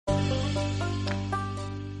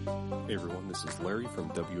Hey everyone, this is Larry from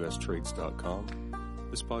WSTrades.com.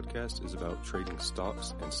 This podcast is about trading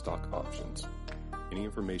stocks and stock options. Any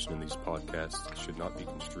information in these podcasts should not be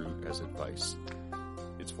construed as advice.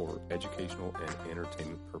 It's for educational and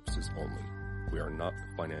entertainment purposes only. We are not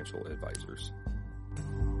financial advisors.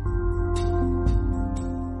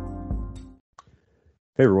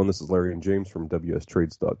 Hey everyone, this is Larry and James from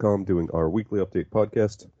WSTrades.com doing our weekly update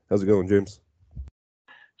podcast. How's it going, James?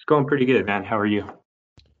 It's going pretty good, man. How are you?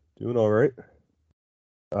 Doing all right.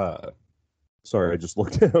 Sorry, I just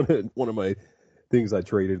looked down at one of my things I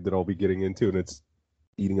traded that I'll be getting into, and it's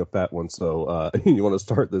eating a fat one. So you want to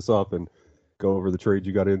start this off and go over the trade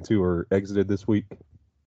you got into or exited this week?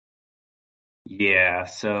 Yeah,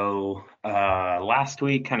 so last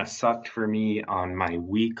week kind of sucked for me on my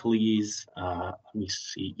weeklies. Let me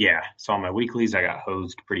see. Yeah, so on my weeklies, I got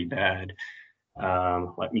hosed pretty bad.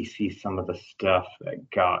 Let me see some of the stuff that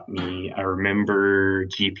got me. I remember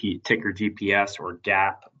ticker GPS or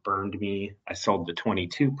GAP burned me. I sold the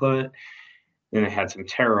 22 put. Then I had some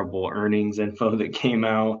terrible earnings info that came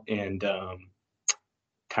out and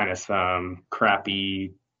kind of some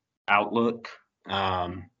crappy outlook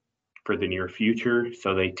for the near future.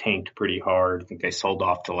 So they tanked pretty hard. I think they sold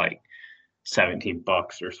off to like $17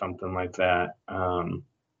 or something like that.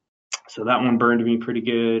 So that one burned me pretty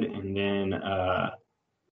good. And then let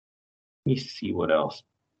me see what else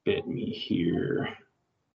bit me here.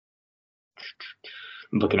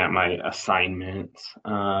 I'm looking at my assignments.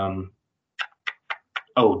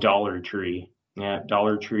 Dollar Tree. Yeah,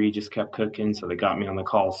 Dollar Tree just kept cooking, so they got me on the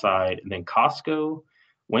call side. And then Costco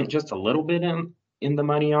went just a little bit in the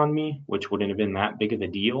money on me, which wouldn't have been that big of a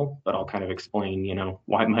deal, but I'll kind of explain,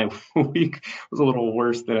 why my week was a little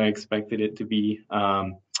worse than I expected it to be.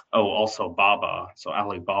 Also Baba. So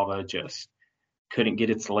Alibaba just couldn't get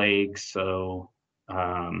its legs, so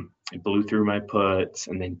it blew through my puts.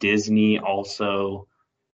 And then Disney also,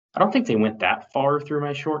 I don't think they went that far through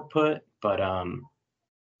my short put, but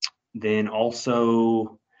then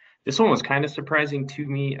also this one was kind of surprising to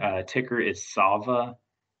me. Ticker is Sava.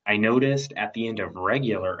 I noticed at the end of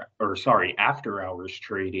after hours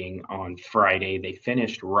trading on Friday, they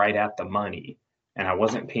finished right at the money. And I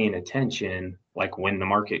wasn't paying attention like when the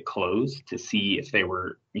market closed to see if they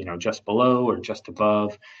were, just below or just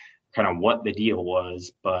above, kind of what the deal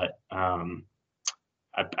was. But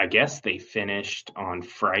I guess they finished on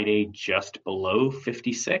Friday just below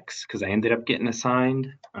 56 because I ended up getting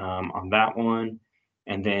assigned on that one.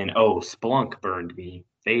 And then, Splunk burned me.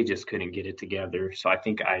 They just couldn't get it together. So I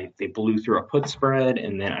think they blew through a put spread,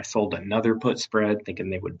 and then I sold another put spread thinking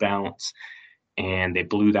they would bounce, and they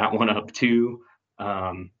blew that one up too.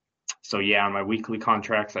 So yeah, on my weekly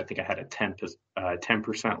contracts, I think I had a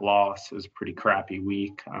 10% loss. It was a pretty crappy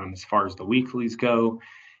week as far as the weeklies go.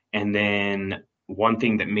 And then one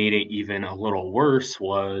thing that made it even a little worse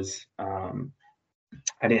was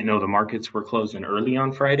I didn't know the markets were closing early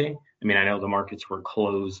on Friday. I mean, I know the markets were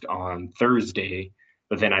closed on Thursday,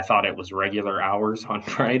 but then I thought it was regular hours on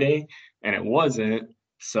Friday, and it wasn't.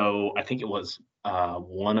 So I think it was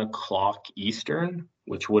 1 o'clock Eastern,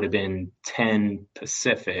 which would have been 10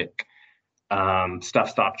 Pacific. Stuff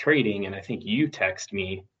stopped trading, and I think you texted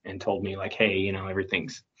me and told me like, hey,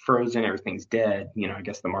 everything's frozen, everything's dead. I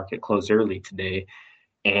guess the market closed early today.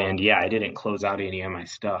 And yeah, I didn't close out any of my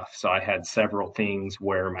stuff. So I had several things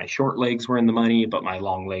where my short legs were in the money, but my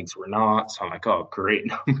long legs were not. So I'm like, oh, great.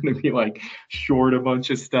 Now I'm going to be like short a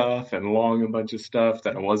bunch of stuff and long a bunch of stuff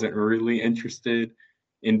that I wasn't really interested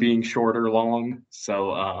in being short or long.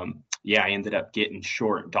 So I ended up getting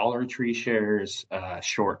short Dollar Tree shares,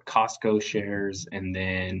 short Costco shares, and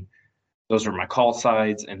then those were my call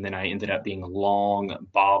sides. And then I ended up being long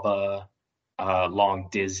Baba, long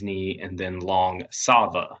Disney, and then long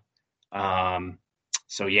Sava. I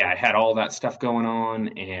had all that stuff going on,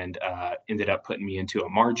 and ended up putting me into a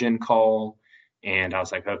margin call. And I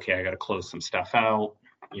was like, okay, I got to close some stuff out,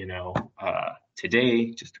 today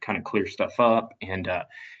just to kind of clear stuff up. And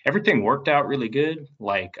everything worked out really good.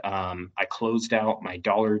 Like I closed out my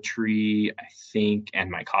Dollar Tree, I think, and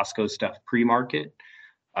my Costco stuff pre-market.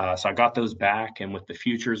 So I got those back, and with the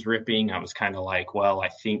futures ripping, I was kind of like, well, I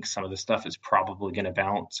think some of the stuff is probably going to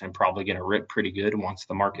bounce and probably going to rip pretty good once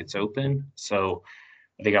the market's open. So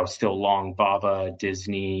I think I was still long Baba,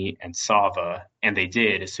 Disney, and Sava, and they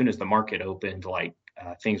did. As soon as the market opened,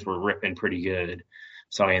 things were ripping pretty good.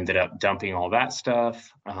 So I ended up dumping all that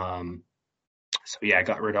stuff. I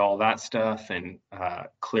got rid of all that stuff and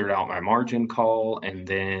cleared out my margin call, and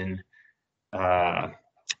then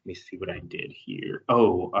let me see what I did here.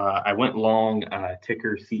 I went long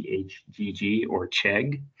ticker CHGG or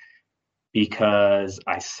Chegg. because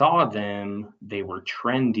I saw them, they were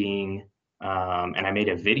trending, and I made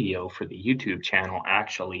a video for the YouTube channel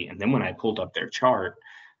actually. And then when I pulled up their chart,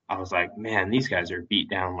 I was like, man, these guys are beat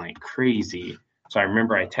down like crazy. So I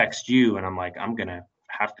remember I text you and I'm like, I'm gonna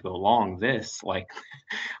have to go long this. Like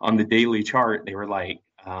on the daily chart, they were like,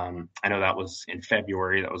 I know that was in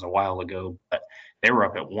February, that was a while ago, but they were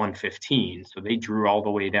up at 115. So they drew all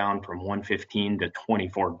the way down from 115 to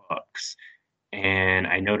 24 bucks. And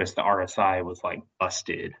I noticed the RSI was like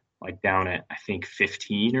busted, like down at I think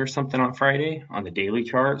 15 or something on Friday on the daily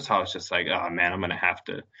chart. So I was just like, oh man, I'm gonna have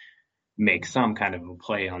to make some kind of a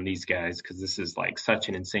play on these guys because this is like such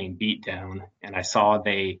an insane beatdown. And I saw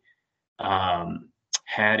they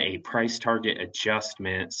had a price target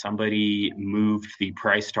adjustment. Somebody moved the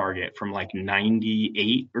price target from like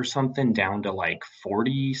 98 or something down to like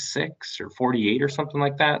 46 or 48 or something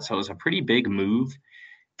like that. So it was a pretty big move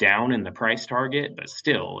down in the price target, but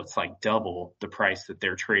still it's like double the price that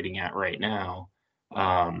they're trading at right now.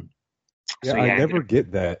 Yeah, I never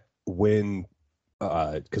get that when,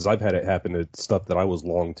 because I've had it happen to stuff that I was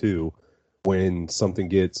long too, when something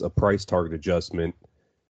gets a price target adjustment,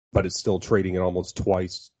 but it's still trading at almost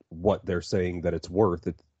twice what they're saying that it's worth,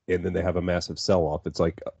 and then they have a massive sell-off. It's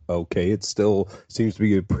like, okay, it still seems to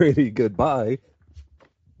be a pretty good buy.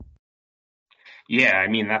 Yeah, I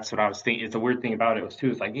mean, that's what I was thinking. The weird thing about it was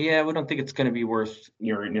too, it's like, yeah, we don't think it's going to be worth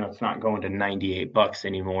it's not going to 98 bucks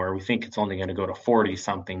anymore. We think it's only going to go to 40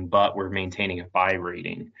 something, but we're maintaining a buy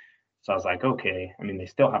rating. So I was like, okay, I mean, they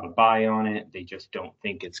still have a buy on it. They just don't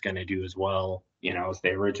think it's going to do as well, as they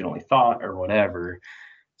originally thought or whatever.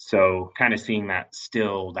 So kind of seeing that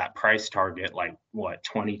still that price target, like what,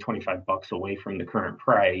 20, 25 bucks away from the current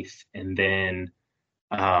price. And then,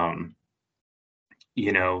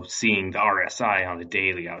 seeing the RSI on the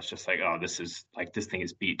daily, I was just like, oh, this thing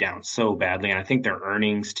is beat down so badly. And I think their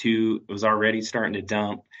earnings too, it was already starting to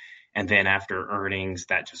dump. And then after earnings,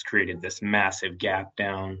 that just created this massive gap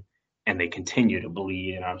down and they continue to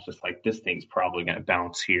bleed. And I was just like, this thing's probably going to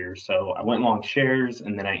bounce here. So I went long shares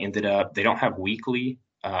and then I ended up, they don't have weekly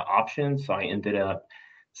options. So I ended up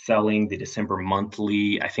selling the December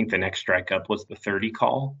monthly. I think the next strike up was the 30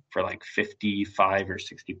 call for like 55 or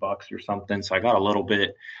 60 bucks or something. So I got a little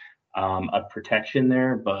bit of protection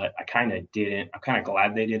there, but I'm kind of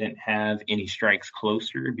glad they didn't have any strikes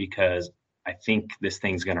closer because I think this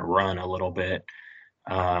thing's going to run a little bit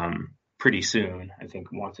pretty soon. I think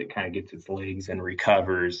once it kind of gets its legs and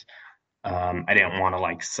recovers, I didn't want to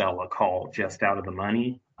like sell a call just out of the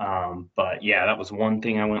money. But yeah, that was one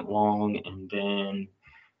thing I went long. And then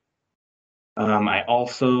I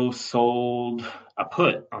also sold a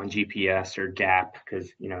put on GPS or Gap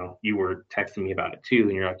because, you were texting me about it too.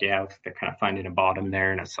 And you're like, yeah, they're kind of finding a bottom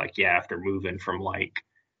there. And it's like, yeah, after moving from like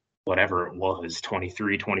whatever it was,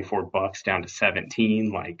 23, 24 bucks down to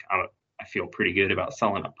 17, like I feel pretty good about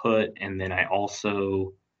selling a put. And then I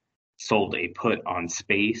also sold a put on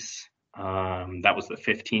Space. That was the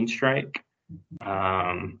 15 strike. So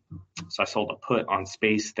I sold a put on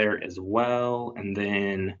Space there as well. And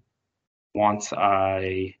then once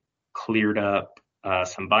I cleared up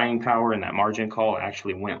some buying power in that margin call, I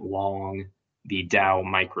actually went long the Dow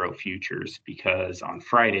Micro Futures because on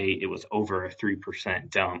Friday it was over a 3%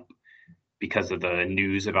 dump because of the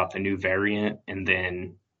news about the new variant. And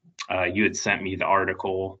then you had sent me the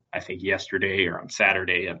article, I think yesterday or on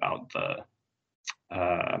Saturday, about the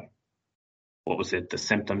what was it? The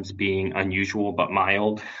symptoms being unusual but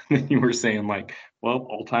mild. You were saying like, well,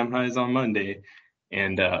 all-time highs on Monday,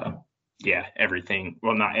 and yeah, everything.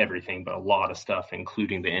 Well, not everything, but a lot of stuff,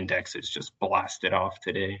 including the indexes, just blasted off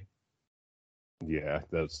today. Yeah,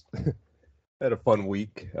 that's had a fun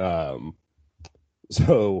week.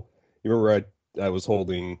 So you remember I was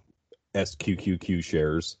holding SQQQ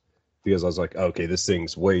shares because I was like, okay, this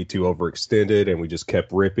thing's way too overextended, and we just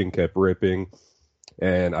kept ripping,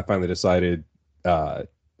 and I finally decided, I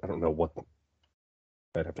don't know what,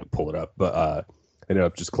 I'd have to pull it up, but I ended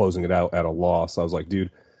up just closing it out at a loss. I was like, dude,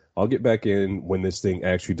 I'll get back in when this thing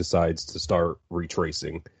actually decides to start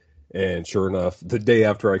retracing. And sure enough, the day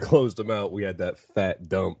after I closed them out, we had that fat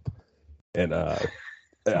dump, and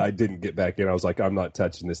I didn't get back in. I was like, I'm not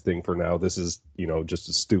touching this thing for now. This is, just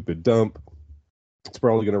a stupid dump. It's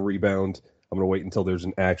probably going to rebound. I'm going to wait until there's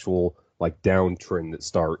an actual like downtrend that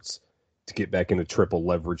starts to get back into triple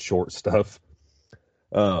leverage short stuff.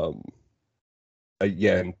 Yeah,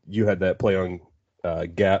 and you had that play on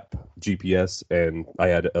Gap GPS, and I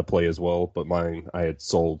had a play as well, but mine, I had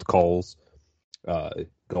sold calls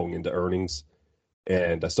going into earnings,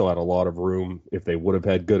 and I still had a lot of room. If they would have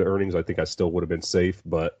had good earnings, I think I still would have been safe,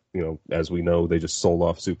 but as we know, they just sold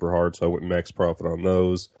off super hard, so I went max profit on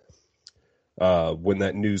those. When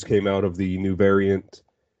that news came out of the new variant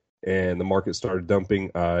and the market started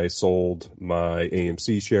dumping, I sold my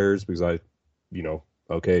AMC shares because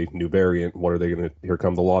okay, new variant. What are they going to? Here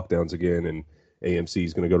come the lockdowns again, and AMC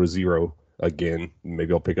is going to go to zero again.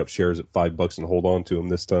 Maybe I'll pick up shares at $5 and hold on to them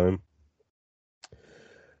this time.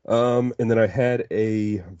 And then I had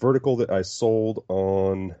a vertical that I sold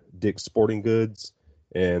on Dick's Sporting Goods,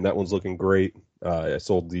 and that one's looking great. I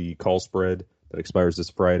sold the call spread that expires this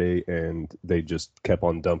Friday, and they just kept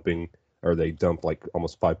on dumping, or they dumped like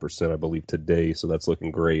almost 5%, I believe, today. So that's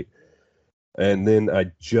looking great. And then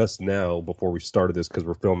I just now, before we started this, because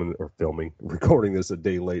we're recording this a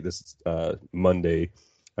day late, this Monday,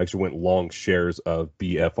 I actually went long shares of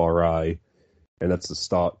BFRI. And that's the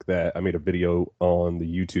stock that I made a video on the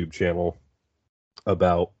YouTube channel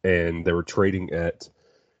about, and they were trading at,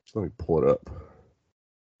 let me pull it up.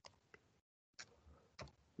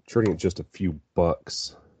 Trading at just a few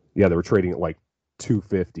bucks. Yeah, they were trading at like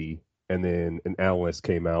 $2.50, and then an analyst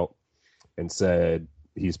came out and said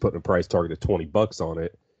he's putting a price target of $20 on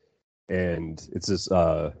it. And it's this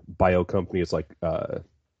bio company, it's like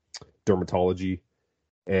dermatology,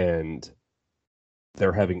 and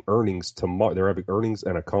they're having earnings tomorrow. They're having earnings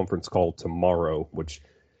and a conference call tomorrow, which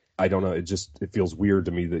I don't know. It feels weird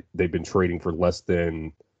to me that they've been trading for less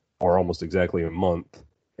than or almost exactly a month,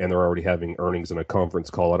 and they're already having earnings and a conference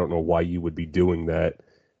call. I don't know why you would be doing that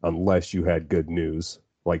unless you had good news.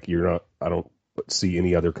 Like I don't see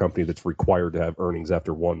any other company that's required to have earnings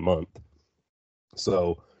after 1 month.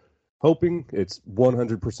 So hoping it's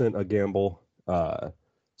 100% a gamble.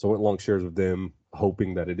 So I went long shares with them,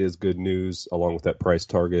 hoping that it is good news along with that price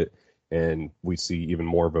target, and we see even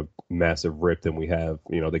more of a massive rip than we have.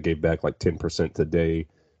 They gave back like 10% today,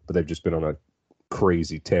 but they've just been on a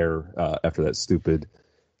crazy tear after that stupid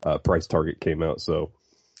price target came out. So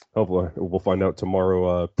hopefully we'll find out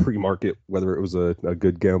tomorrow pre-market whether it was a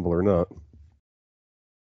good gamble or not.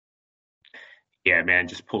 Yeah, man,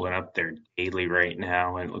 just pulling up their daily right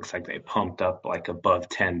now, and it looks like they pumped up like above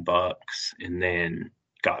 $10 and then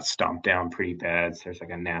got stomped down pretty bad. So there's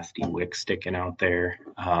like a nasty wick sticking out there.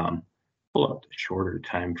 Pull up the shorter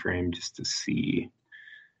time frame just to see.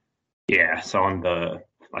 Yeah, so on the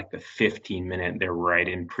 15-minute, they're right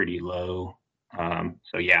in pretty low.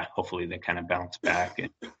 So yeah, hopefully they kind of bounce back and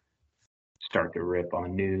start to rip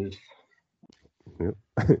on news. Yep.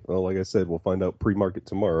 Well, like I said, we'll find out pre-market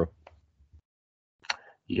tomorrow.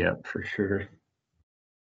 Yep, for sure.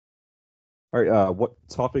 All right, what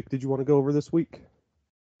topic did you want to go over this week?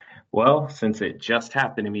 Well, since it just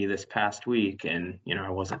happened to me this past week, and I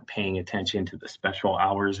wasn't paying attention to the special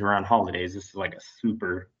hours around holidays, this is like a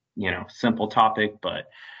super simple topic, but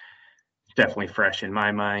it's definitely fresh in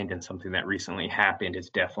my mind, and something that recently happened is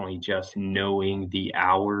definitely just knowing the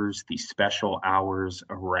hours, the special hours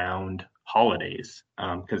around holidays.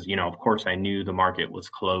 Because of course I knew the market was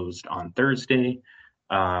closed on Thursday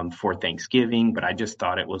for Thanksgiving, but I just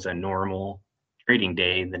thought it was a normal trading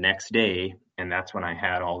day the next day. And that's when I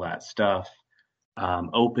had all that stuff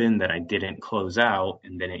open that I didn't close out.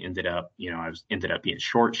 And then it ended up, ended up being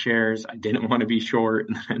short shares. I didn't want to be short,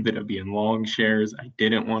 and then ended up being long shares. I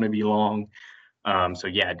didn't want to be long. So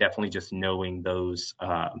yeah, definitely just knowing those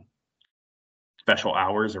special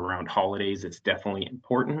hours around holidays is definitely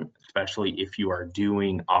important, especially if you are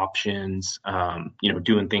doing options,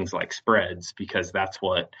 doing things like spreads, because that's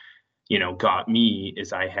what, got me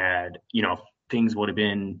is I had, things would have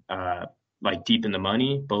been like deep in the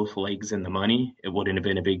money, both legs in the money. It wouldn't have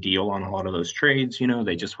been a big deal on a lot of those trades.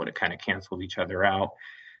 They just would have kind of canceled each other out.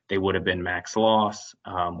 They would have been max loss,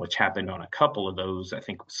 which happened on a couple of those. I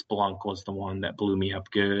think Splunk was the one that blew me up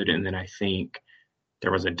good. And then I think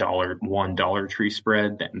there was a $1 tree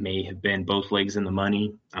spread that may have been both legs in the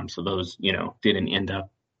money. So those, didn't end up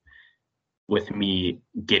with me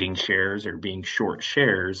getting shares or being short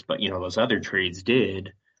shares, but those other trades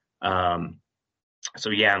did.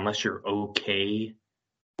 So yeah, unless you're okay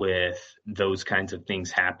with those kinds of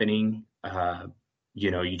things happening,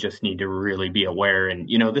 you just need to really be aware. And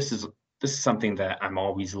this is something that I'm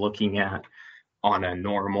always looking at on a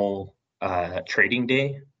normal trading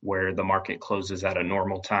day, where the market closes at a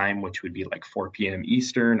normal time, which would be like 4 p.m.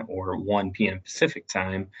 Eastern or 1 p.m. Pacific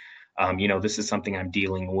time. This is something I'm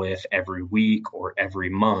dealing with every week or every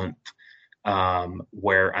month,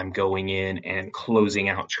 where I'm going in and closing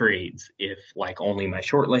out trades if like only my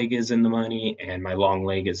short leg is in the money and my long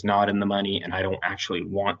leg is not in the money, and I don't actually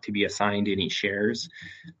want to be assigned any shares.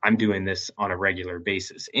 I'm doing this on a regular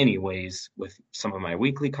basis anyways with some of my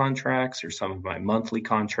weekly contracts or some of my monthly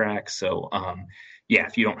contracts. So yeah,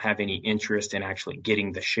 if you don't have any interest in actually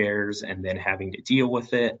getting the shares and then having to deal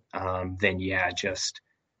with it, then yeah, just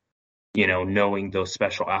knowing those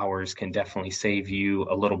special hours can definitely save you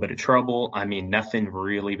a little bit of trouble. I mean, nothing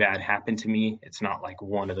really bad happened to me. It's not like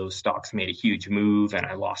one of those stocks made a huge move and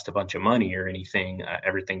I lost a bunch of money or anything.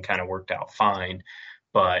 Everything kind of worked out fine.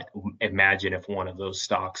 But imagine if one of those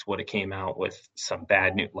stocks would have came out with some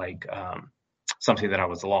bad news, like something that I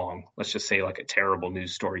was long. Let's just say like a terrible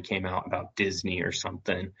news story came out about Disney or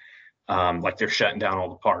something. Like they're shutting down all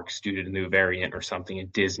the parks due to the new variant or something,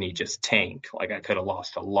 and Disney just tanked. Like I could have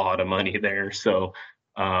lost a lot of money there. So,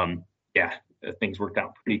 yeah, things worked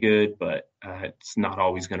out pretty good, but it's not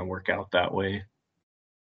always going to work out that way.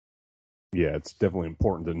 Yeah, it's definitely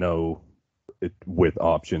important to know it with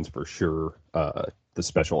options for sure. The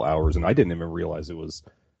special hours, and I didn't even realize it was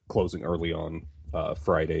closing early on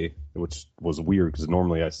Friday, which was weird because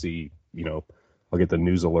normally I see, I'll get the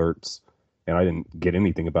news alerts. And I didn't get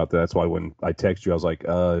anything about that. That's why when I text you, I was like,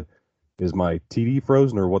 is my TV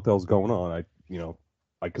frozen or what the hell's going on?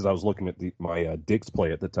 Because I was looking at my Dick's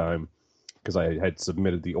Play at the time because I had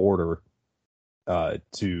submitted the order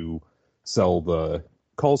to sell the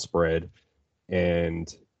call spread,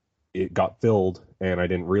 and it got filled, and I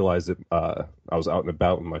didn't realize it. I was out and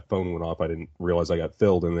about, and my phone went off. I didn't realize I got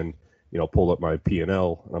filled, and then pulled up my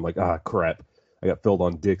P&L, and I'm like, crap, I got filled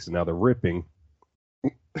on Dick's, and now they're ripping.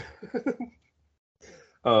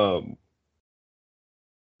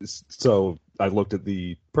 So I looked at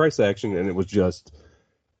the price action and it was just,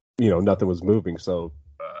 nothing was moving. So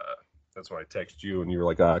that's why I texted you and you were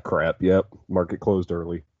like, crap. Yep. Market closed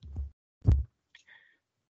early.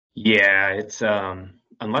 Yeah, it's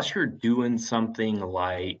unless you're doing something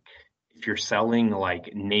like if you're selling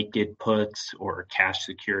like naked puts or cash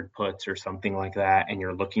secured puts or something like that, and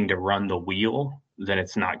you're looking to run the wheel, then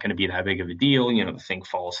it's not going to be that big of a deal. The thing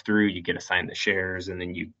falls through, you get assigned the shares, and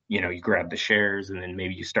then you grab the shares, and then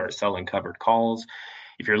maybe you start selling covered calls.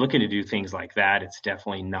 If you're looking to do things like that, it's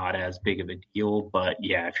definitely not as big of a deal. But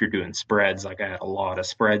yeah, if you're doing spreads, like I had a lot of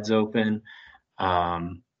spreads open,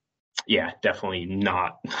 yeah, definitely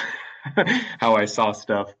not how I saw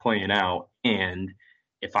stuff playing out. And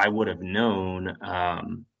if I would have known,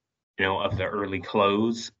 of the early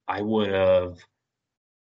close, I would have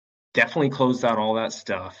definitely closed out all that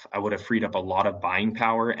stuff. I would have freed up a lot of buying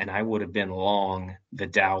power, and I would have been long the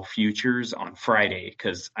Dow futures on Friday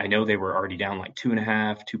because I know they were already down like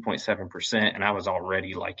 2.7%, and I was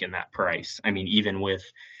already like in that price. I mean, even with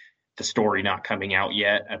the story not coming out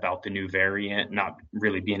yet about the new variant not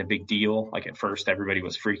really being a big deal. Like at first everybody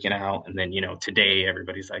was freaking out, and then today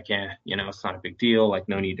everybody's like, yeah, it's not a big deal, like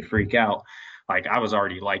no need to freak out. Like I was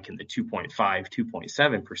already like in the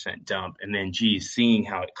 2.7% dump, and then seeing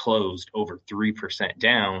how it closed over 3%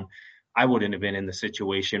 down, I wouldn't have been in the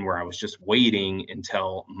situation where I was just waiting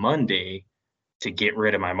until Monday to get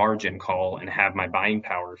rid of my margin call and have my buying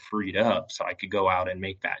power freed up so I could go out and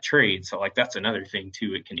make that trade. So like that's another thing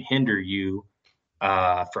too. It can hinder you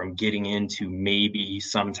from getting into maybe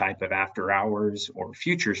some type of after hours or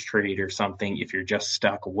futures trade or something if you're just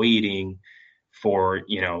stuck waiting for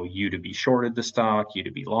you to be shorted the stock, you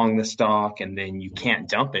to be long the stock, and then you can't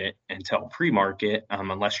dump it until pre-market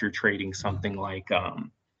unless you're trading something like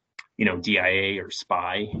DIA or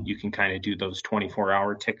SPY. You can kind of do those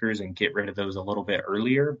 24-hour tickers and get rid of those a little bit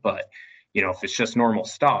earlier. But, if it's just normal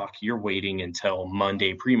stock, you're waiting until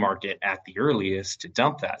Monday pre-market at the earliest to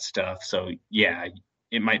dump that stuff. So, yeah,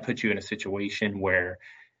 it might put you in a situation where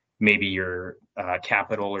maybe your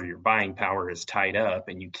capital or your buying power is tied up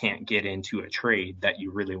and you can't get into a trade that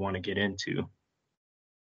you really want to get into.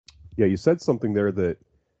 Yeah, you said something there that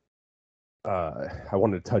I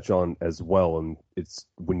wanted to touch on as well, and it's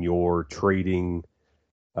when you're trading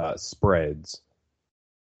spreads,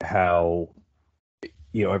 how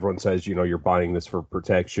everyone says you're buying this for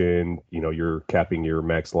protection, you're capping your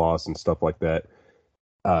max loss and stuff like that.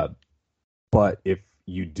 But if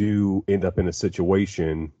you do end up in a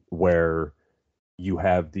situation where you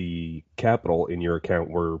have the capital in your account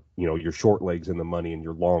where your short leg's in the money and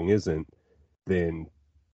your long isn't, then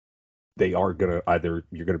they are going to either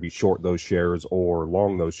you're going to be short those shares or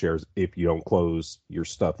long those shares if you don't close your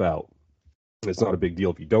stuff out. It's not a big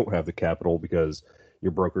deal if you don't have the capital because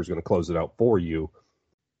your broker is going to close it out for you.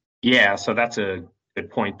 Yeah, so that's a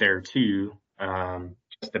good point there too.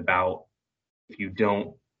 Just about if you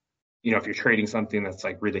don't, if you're trading something that's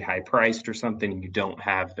like really high priced or something and you don't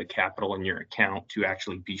have the capital in your account to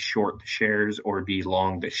actually be short the shares or be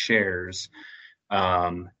long the shares,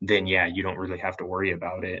 then yeah, you don't really have to worry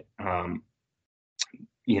about it.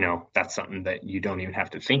 That's something that you don't even have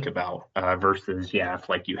to think about versus, yeah, if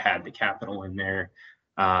like you had the capital in there.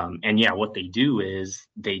 And yeah, what they do is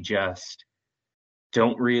they just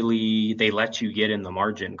don't really, they let you get in the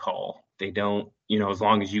margin call. They don't, as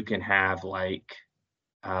long as you can have like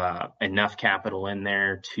enough capital in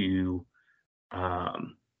there to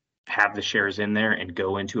have the shares in there and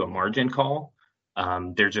go into a margin call,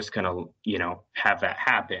 they're just going to, have that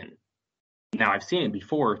happen. Now, I've seen it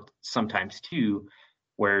before sometimes too,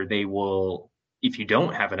 where they will, if you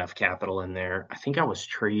don't have enough capital in there, I think I was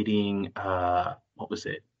trading, what was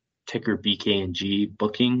it? Ticker BKNG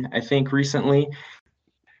booking, I think recently.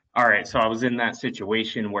 All right, so I was in that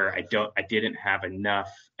situation where I didn't have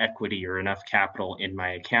enough equity or enough capital in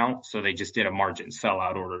my account, so they just did a margin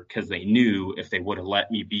sellout order because they knew if they would have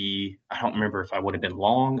let me be, I don't remember if I would have been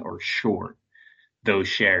long or short those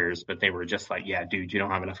shares, but they were just like, yeah, dude, you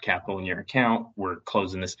don't have enough capital in your account. We're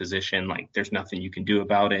closing this position. Like, there's nothing you can do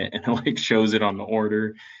about it. And it like shows it on the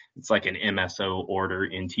order. It's like an MSO order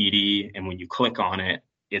in TD. And when you click on it,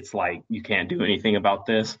 it's like, you can't do anything about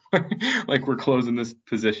this. Like, we're closing this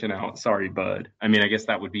position out. Sorry, bud. I mean, I guess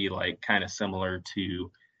that would be like kind of similar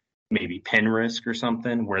to maybe pen risk or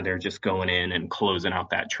something, where they're just going in and closing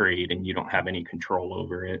out that trade and you don't have any control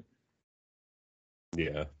over it.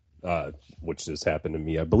 Yeah. Which just happened to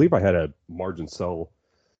me. I believe I had a margin sell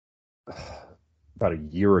about a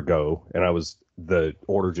year ago, and the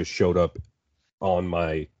order just showed up on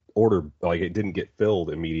my order, like it didn't get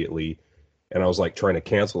filled immediately, and I was like trying to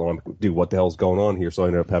cancel. I'm like, dude, what the hell's going on here? So I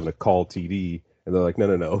ended up having to call TD, and they're like,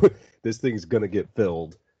 no, this thing's gonna get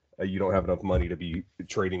filled. You don't have enough money to be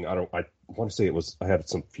trading. I want to say I had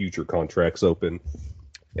some future contracts open,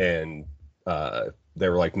 and they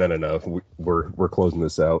were like, no, we're closing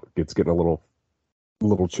this out. It's getting a little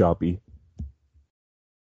choppy.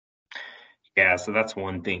 Yeah, so that's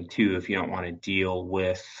one thing too. If you don't want to deal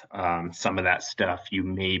with some of that stuff, you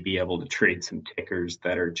may be able to trade some tickers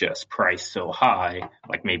that are just priced so high,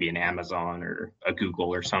 like maybe an Amazon or a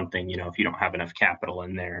Google or something. If you don't have enough capital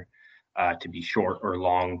in there to be short or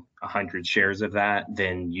long 100 shares of that,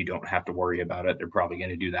 then you don't have to worry about it. They're probably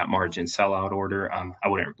going to do that margin sellout order. I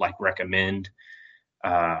wouldn't recommend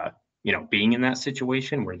being in that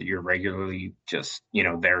situation where you're regularly just,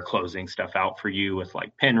 they're closing stuff out for you with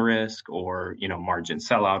like pen risk or, margin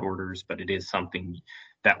sellout orders, but it is something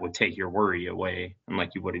that would take your worry away, and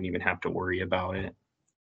like you wouldn't even have to worry about it.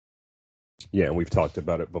 Yeah, and we've talked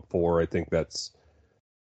about it before. I think that's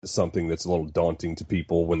something that's a little daunting to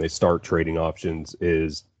people when they start trading options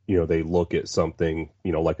is, they look at something,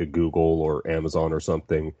 like a Google or Amazon or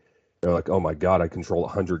something. They're like, oh my God, I control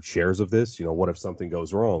 100 shares of this. What if something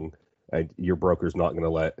goes wrong? And your broker's not going to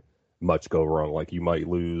let much go wrong. Like, you might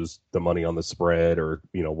lose the money on the spread or,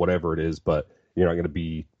 whatever it is, but you're not going to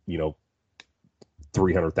be,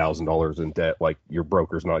 $300,000 in debt. Like, your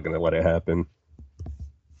broker's not going to let it happen.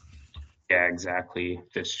 Yeah, exactly.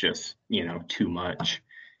 That's just, too much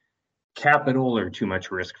capital or too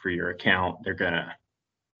much risk for your account. They're gonna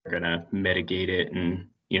mitigate it, and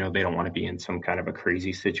they don't want to be in some kind of a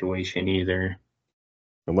crazy situation either.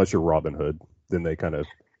 Unless you're Robinhood, then they kind of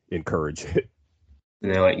encourage it.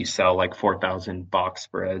 And they let you sell like 4,000 box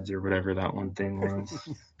spreads or whatever that one thing was.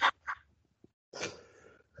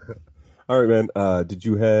 All right, man. Did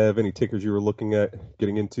you have any tickers you were looking at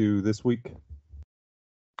getting into this week?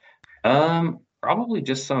 Probably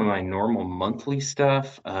just some of my normal monthly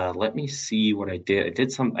stuff. Let me see what I did.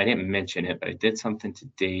 I didn't mention it, but I did something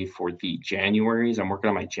today for the Januaries. I'm working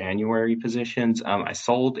on my January positions. I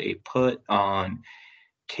sold a put on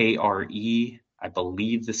KRE. I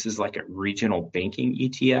believe this is like a regional banking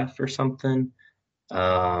ETF or something.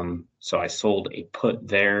 So I sold a put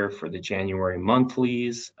there for the January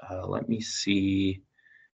monthlies. Let me see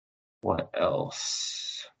what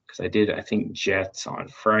else. Because I did, I think, Jets on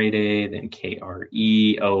Friday, then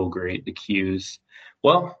KRE. Oh, great, the Qs.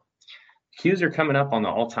 Well, Qs are coming up on the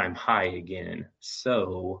all-time high again.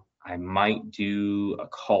 So I might do a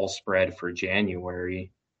call spread for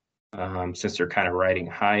January since they're kind of riding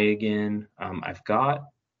high again. I've got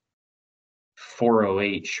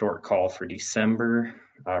 408 short call for December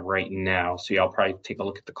right now. So y'all probably take a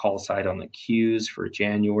look at the call side on the Qs for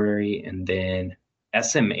January, and then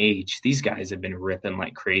SMH, these guys have been ripping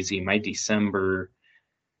like crazy. My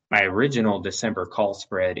original December call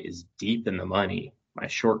spread is deep in the money. My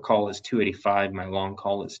short call is 285. My long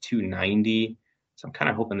call is 290. So I'm kind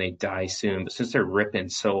of hoping they die soon. But since they're ripping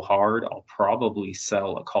so hard, I'll probably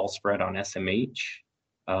sell a call spread on SMH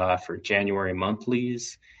for January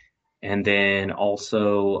monthlies. And then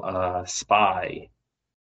also SPY.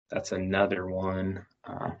 That's another one.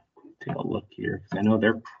 Take a look here. I know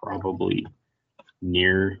they're probably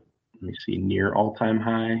near all-time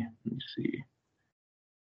high. Let me see.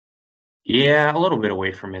 Yeah, a little bit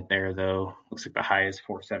away from it there though. Looks like the high is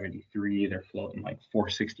 473. They're floating like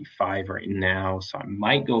 465 right now. So I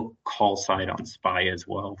might go call side on SPY as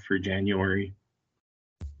well for January.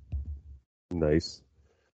 Nice.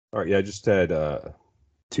 All right, yeah, I just had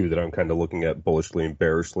two that I'm kind of looking at bullishly and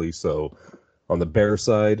bearishly. So on the bear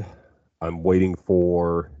side, I'm waiting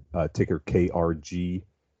for ticker KRG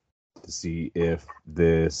to see if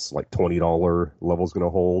this like $20 level is going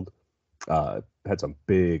to hold. Had some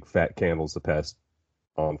big fat candles the past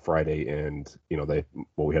on Friday, and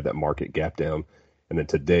we had that market gap down, and then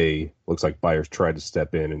today looks like buyers tried to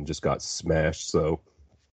step in and just got smashed. So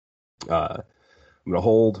I'm gonna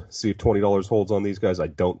hold, see if $20 holds on these guys. I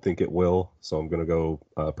don't think it will, so I'm gonna go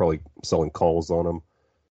probably selling calls on them.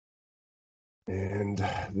 And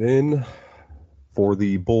then for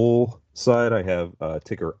the bull side, I have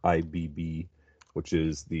ticker IBB, which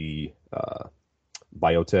is the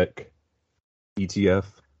biotech ETF.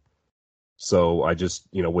 So I just,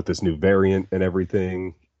 with this new variant and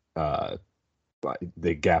everything,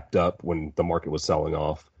 they gapped up when the market was selling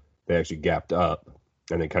off. They actually gapped up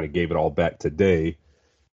and then kind of gave it all back today.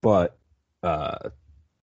 But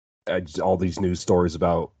all these news stories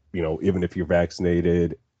about, even if you're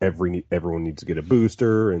vaccinated, everyone needs to get a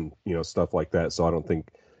booster and, stuff like that. So I don't think,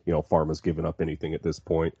 pharma's given up anything at this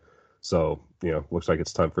point. So, looks like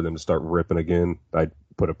it's time for them to start ripping again. I'd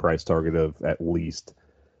put a price target of at least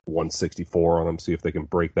 164 on them, see if they can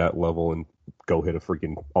break that level and go hit a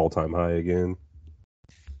freaking all-time high again.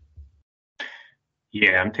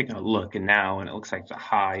 Yeah, I'm taking a look and now, and it looks like the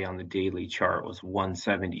high on the daily chart was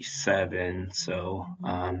 177. So,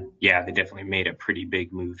 yeah, they definitely made a pretty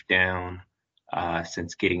big move down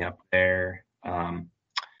since getting up there.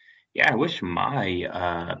 Yeah, I wish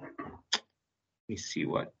let me see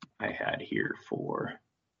what I had here for.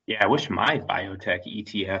 Yeah, I wish my biotech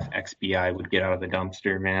ETF XBI would get out of the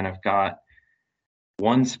dumpster, man. I've got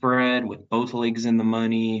one spread with both legs in the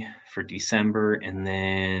money for December, and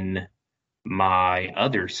then my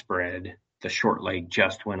other spread, the short leg,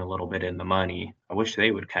 just went a little bit in the money. I wish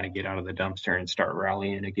they would kind of get out of the dumpster and start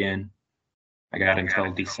rallying again. I got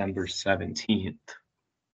until December 17th.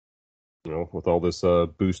 With all this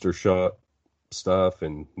booster shot stuff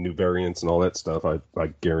and new variants and all that stuff, I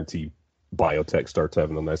guarantee biotech starts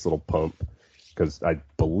having a nice little pump, because I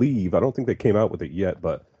don't think they came out with it yet,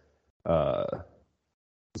 but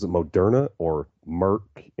was it Moderna or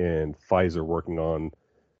Merck and Pfizer working on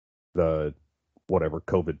the whatever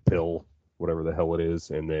COVID pill, whatever the hell it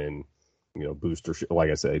is, and then booster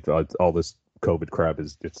like I say, all this COVID crap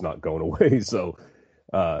it's not going away. So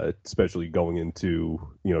especially going into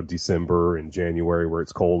December and January where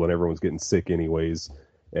it's cold and everyone's getting sick anyways.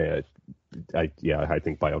 I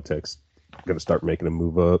think biotech's going to start making a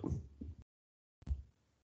move up.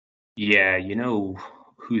 Yeah,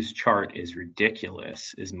 whose chart is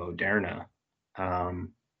ridiculous is Moderna.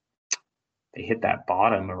 They hit that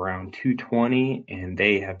bottom around 220, and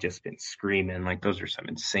they have just been screaming. Like, those are some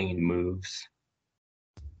insane moves.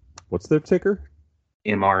 What's their ticker?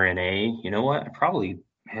 mRNA. You know what? I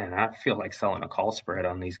feel like selling a call spread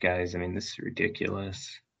on these guys. I mean, this is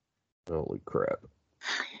ridiculous. Holy crap.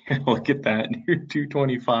 Look at that.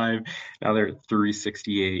 225. Now they're at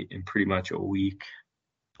 368 in pretty much a week.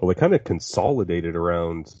 Well, they kind of consolidated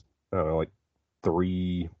around, I don't know, like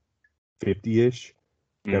 350-ish.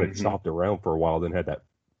 Kind of chopped around for a while, then had that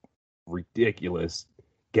ridiculous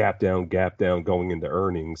gap down going into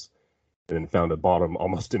earnings, and then found a bottom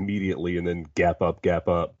almost immediately, and then gap up.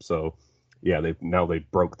 So, yeah, they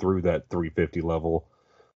broke through that 350 level.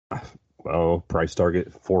 Oh, price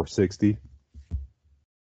target 460.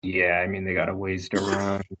 Yeah, I mean, they got a ways to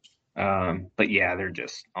run. But yeah, they're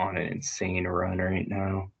just on an insane run right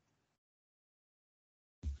now.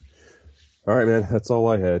 All right, man. That's all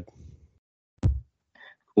I had.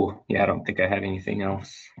 Cool. Yeah, I don't think I had anything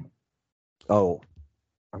else. Oh,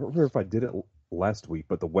 I don't remember if I did it last week,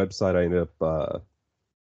 but the website I ended up, I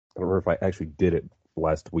don't remember if I actually did it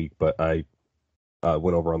last week, but I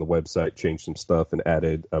went over on the website, changed some stuff, and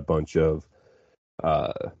added a bunch of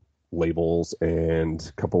labels and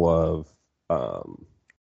a couple of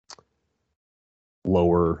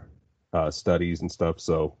lower studies and stuff.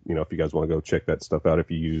 So, if you guys want to go check that stuff out, if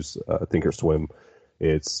you use Thinkorswim,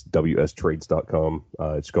 it's wstrades.com.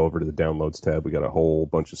 Just go over to the downloads tab. We got a whole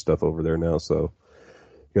bunch of stuff over there now. So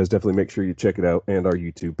you guys definitely make sure you check it out, and our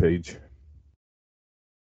YouTube page.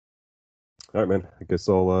 All right, man. I guess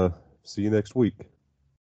I'll see you next week.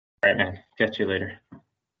 All right, man. Catch you later.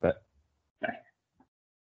 Bye. Bye.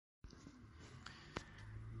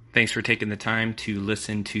 Thanks for taking the time to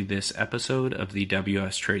listen to this episode of the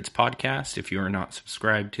WS Trades podcast. If you are not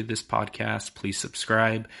subscribed to this podcast, please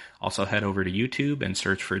subscribe. Also head over to YouTube and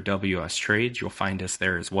search for WS Trades. You'll find us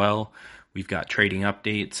there as well. We've got trading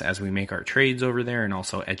updates as we make our trades over there, and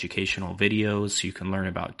also educational videos so you can learn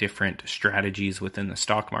about different strategies within the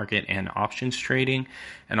stock market and options trading.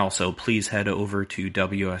 And also please head over to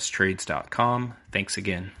wstrades.com. Thanks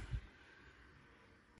again.